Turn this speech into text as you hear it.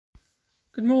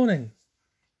Good morning.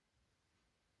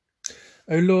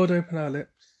 O Lord, open our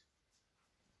lips,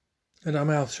 and our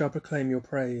mouth shall proclaim your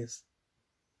praise.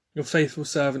 Your faithful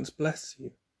servants bless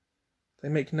you. They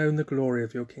make known the glory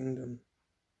of your kingdom.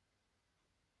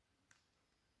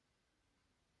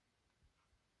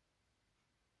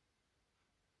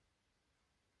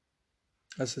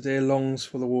 As the deer longs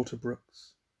for the water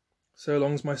brooks, so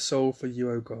longs my soul for you,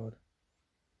 O God.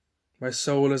 My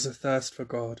soul is athirst for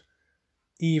God,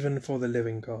 even for the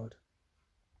living God.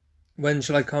 When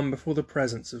shall I come before the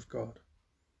presence of God?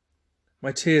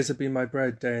 My tears have been my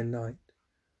bread day and night,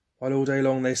 while all day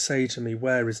long they say to me,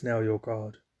 where is now your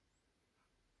God?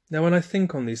 Now when I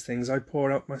think on these things, I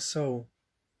pour out my soul.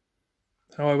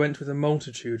 How I went with a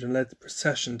multitude and led the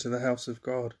procession to the house of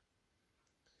God,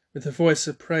 with a voice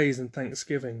of praise and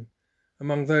thanksgiving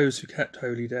among those who kept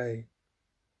holy day.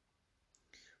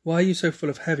 Why are you so full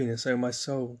of heaviness, O my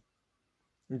soul?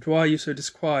 And why are you so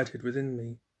disquieted within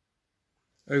me?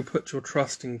 O put your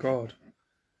trust in God,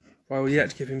 for I will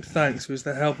yet give him thanks, who is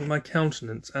the help of my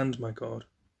countenance and my God.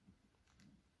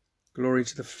 Glory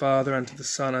to the Father, and to the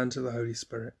Son, and to the Holy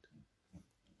Spirit.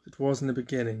 It was in the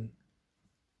beginning,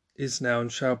 is now,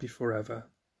 and shall be forever.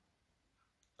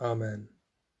 Amen.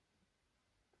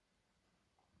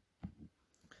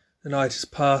 The night is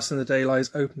past and the day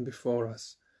lies open before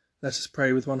us. Let us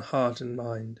pray with one heart and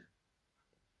mind.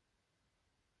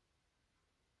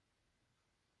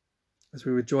 As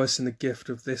we rejoice in the gift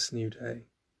of this new day,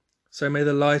 so may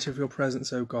the light of your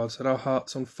presence, O God, set our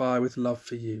hearts on fire with love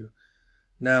for you,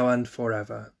 now and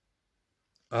forever.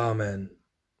 Amen.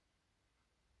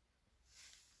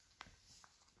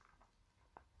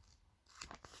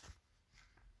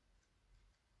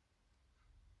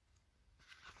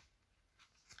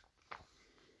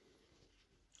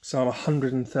 Psalm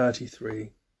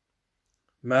 133.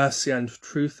 Mercy and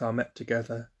truth are met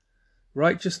together.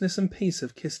 Righteousness and peace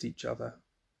have kissed each other.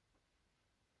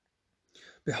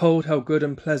 Behold how good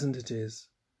and pleasant it is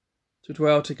to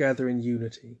dwell together in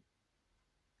unity.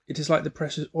 It is like the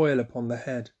precious oil upon the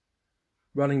head,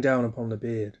 running down upon the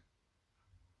beard,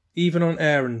 even on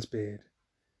Aaron's beard,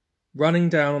 running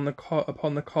down on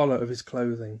upon the collar of his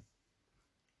clothing.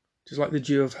 It is like the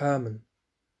dew of Hermon,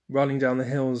 running down the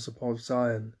hills upon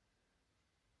Zion.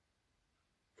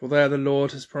 For there the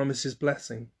Lord has promised his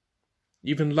blessing,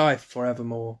 even life for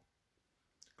evermore.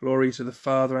 Glory to the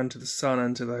Father, and to the Son,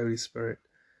 and to the Holy Spirit,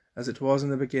 as it was in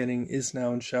the beginning, is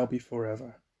now, and shall be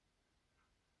forever.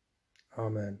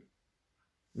 Amen.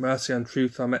 Mercy and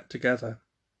truth are met together.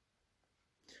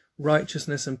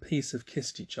 Righteousness and peace have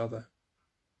kissed each other.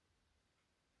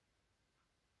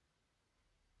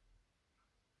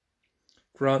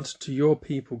 Grant to your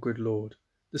people, good Lord,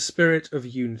 the spirit of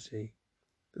unity,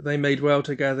 that they may dwell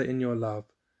together in your love,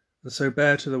 and so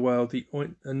bear to the world the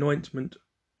ointment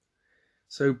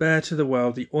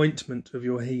of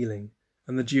your healing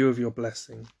and the dew of your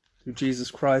blessing. Through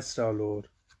Jesus Christ our Lord.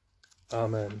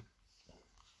 Amen.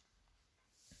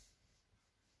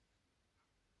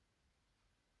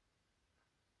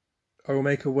 I will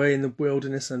make a way in the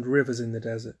wilderness and rivers in the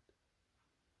desert.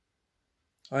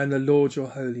 I am the Lord your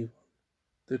Holy One,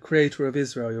 the Creator of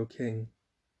Israel your King.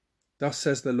 Thus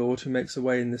says the Lord, who makes a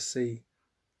way in the sea,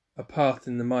 a path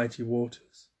in the mighty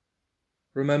waters.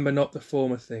 Remember not the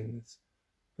former things,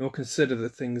 nor consider the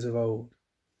things of old.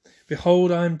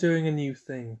 Behold, I am doing a new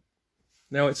thing.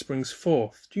 Now it springs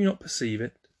forth. Do you not perceive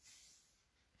it?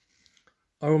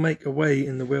 I will make a way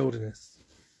in the wilderness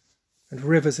and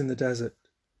rivers in the desert,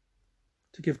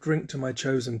 to give drink to my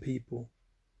chosen people,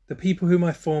 the people whom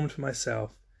I formed for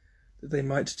myself, that they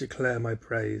might declare my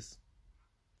praise.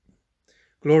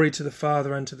 Glory to the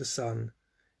Father, and to the Son,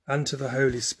 and to the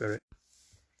Holy Spirit,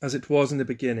 as it was in the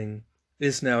beginning,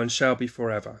 is now, and shall be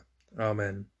forever.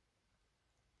 Amen.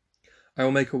 I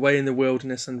will make a way in the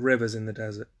wilderness and rivers in the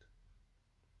desert.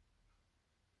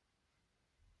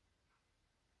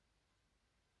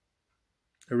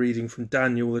 A reading from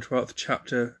Daniel, the 12th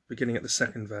chapter, beginning at the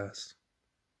 2nd verse.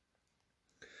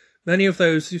 Many of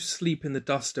those who sleep in the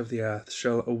dust of the earth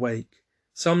shall awake,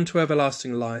 some to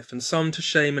everlasting life, and some to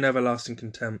shame and everlasting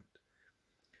contempt.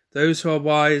 Those who are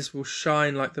wise will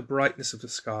shine like the brightness of the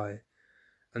sky,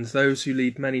 and those who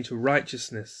lead many to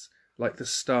righteousness like the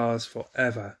stars for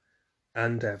ever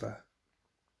and ever.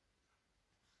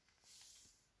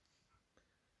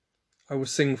 I will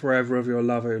sing forever of your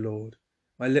love, O Lord.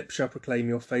 My lips shall proclaim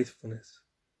your faithfulness.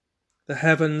 The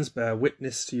heavens bear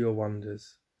witness to your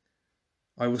wonders.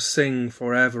 I will sing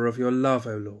forever of your love,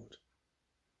 O Lord.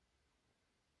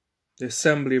 The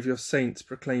assembly of your saints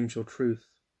proclaims your truth.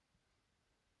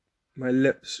 My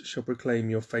lips shall proclaim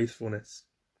your faithfulness.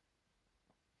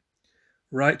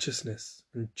 Righteousness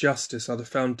and justice are the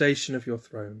foundation of your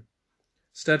throne.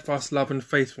 Steadfast love and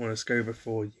faithfulness go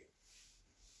before you.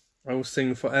 I will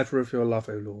sing for ever of your love,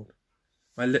 O Lord.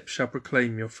 My lips shall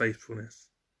proclaim your faithfulness.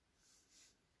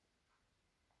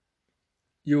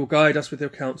 You will guide us with your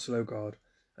counsel, O God,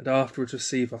 and afterwards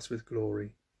receive us with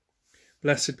glory.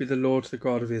 Blessed be the Lord, the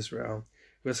God of Israel,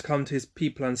 who has come to his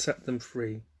people and set them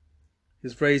free. He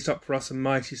has raised up for us a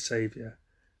mighty Saviour,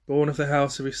 born of the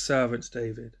house of his servant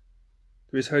David.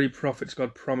 Through his holy prophets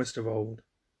God promised of old,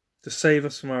 to save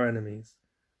us from our enemies,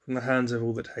 from the hands of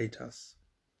all that hate us,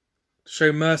 to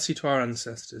show mercy to our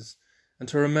ancestors, and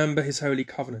to remember his holy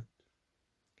covenant.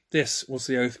 This was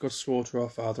the oath God swore to our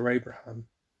father Abraham,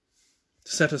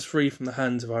 to set us free from the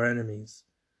hands of our enemies,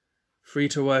 free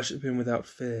to worship him without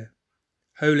fear,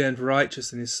 holy and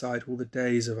righteous in his sight all the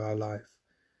days of our life.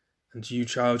 And you,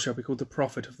 child, shall be called the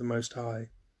prophet of the Most High,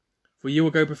 for you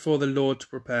will go before the Lord to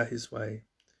prepare his way,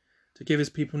 to give his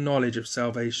people knowledge of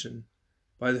salvation,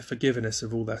 by the forgiveness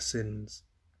of all their sins.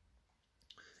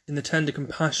 In the tender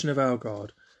compassion of our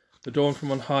God, the dawn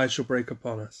from on high shall break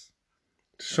upon us,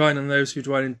 to shine on those who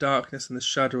dwell in darkness and the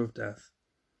shadow of death,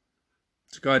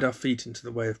 to guide our feet into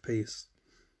the way of peace.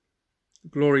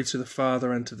 Glory to the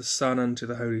Father, and to the Son, and to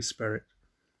the Holy Spirit,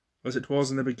 as it was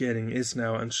in the beginning, is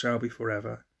now, and shall be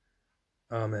forever.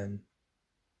 Amen.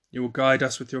 You will guide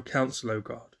us with your counsel, O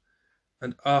God,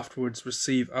 and afterwards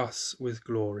receive us with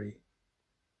glory.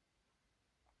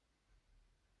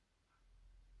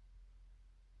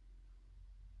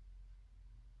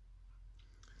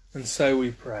 And so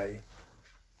we pray.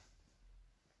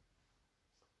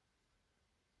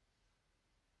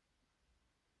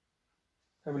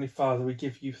 Heavenly Father, we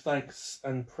give you thanks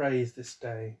and praise this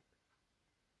day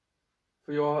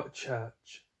for your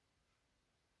church,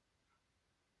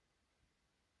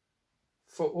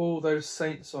 for all those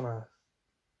saints on earth,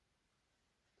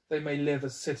 they may live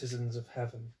as citizens of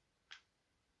heaven.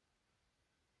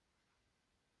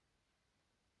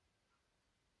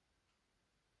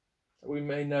 That we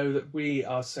may know that we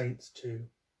are saints too,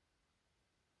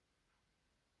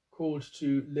 called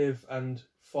to live and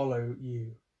follow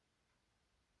you.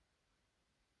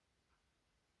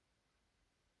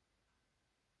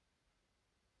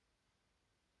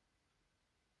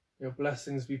 Your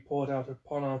blessings be poured out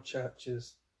upon our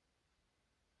churches.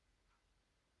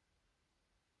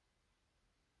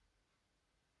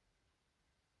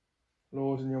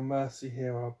 Lord, in your mercy,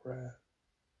 hear our prayer.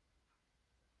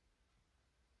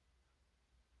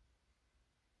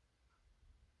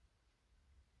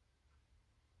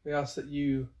 We ask that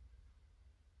you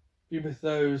be with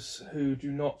those who do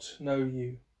not know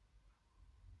you,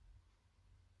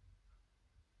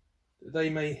 that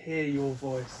they may hear your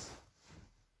voice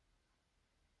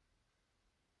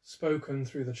spoken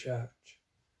through the church.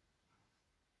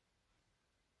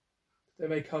 They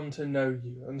may come to know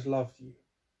you and love you,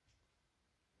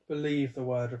 believe the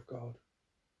word of God.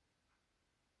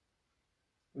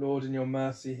 Lord, in your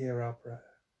mercy, hear our prayer.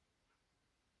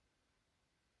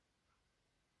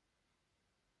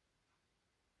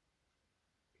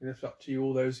 We lift up to you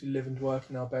all those who live and work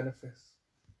in our benefice,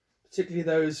 particularly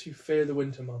those who fear the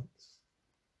winter months,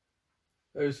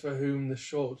 those for whom the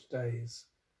short days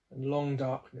and long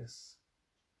darkness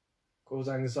cause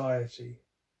anxiety.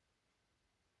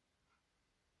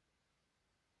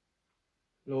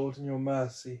 Lord, in your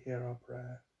mercy, hear our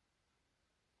prayer.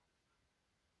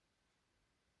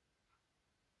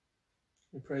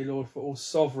 We pray, Lord, for all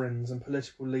sovereigns and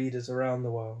political leaders around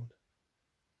the world.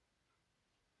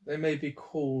 They may be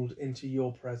called into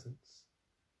your presence,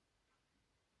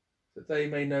 that they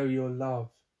may know your love,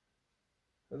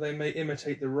 that they may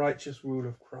imitate the righteous rule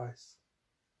of Christ.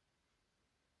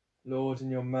 Lord, in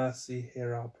your mercy,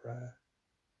 hear our prayer.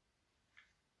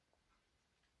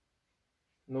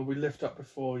 Lord, we lift up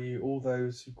before you all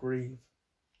those who grieve,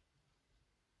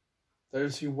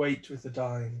 those who wait with the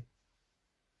dying,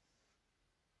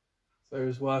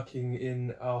 those working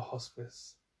in our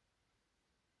hospice.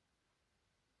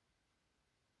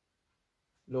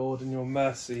 Lord, in your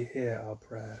mercy, hear our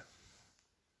prayer.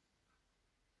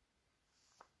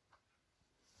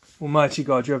 Almighty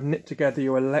God, you have knit together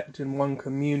your elect in one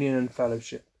communion and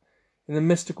fellowship, in the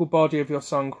mystical body of your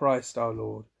Son Christ our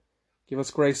Lord. Give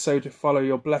us grace so to follow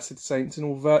your blessed saints in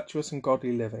all virtuous and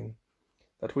godly living,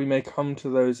 that we may come to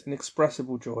those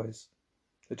inexpressible joys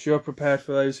that you have prepared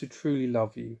for those who truly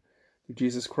love you, through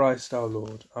Jesus Christ our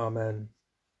Lord. Amen.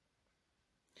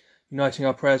 Uniting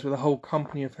our prayers with the whole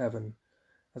company of heaven,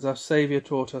 as our Saviour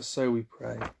taught us, so we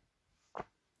pray.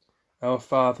 Our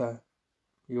Father,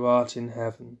 who art in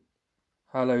heaven,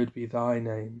 hallowed be thy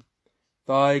name.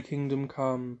 Thy kingdom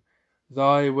come,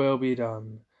 thy will be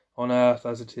done, on earth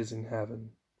as it is in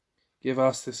heaven. Give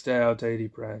us this day our daily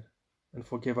bread, and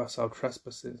forgive us our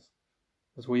trespasses,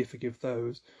 as we forgive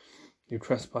those who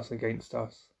trespass against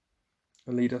us.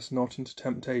 And lead us not into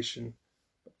temptation,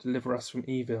 but deliver us from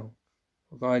evil.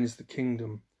 For thine is the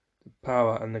kingdom, the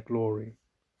power, and the glory,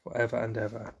 for ever and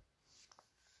ever.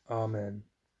 Amen.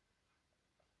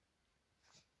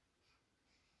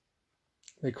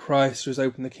 May Christ, who has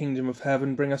opened the kingdom of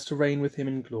heaven, bring us to reign with him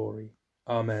in glory.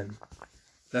 Amen.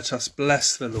 Let us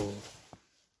bless the Lord.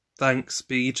 Thanks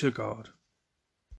be to God.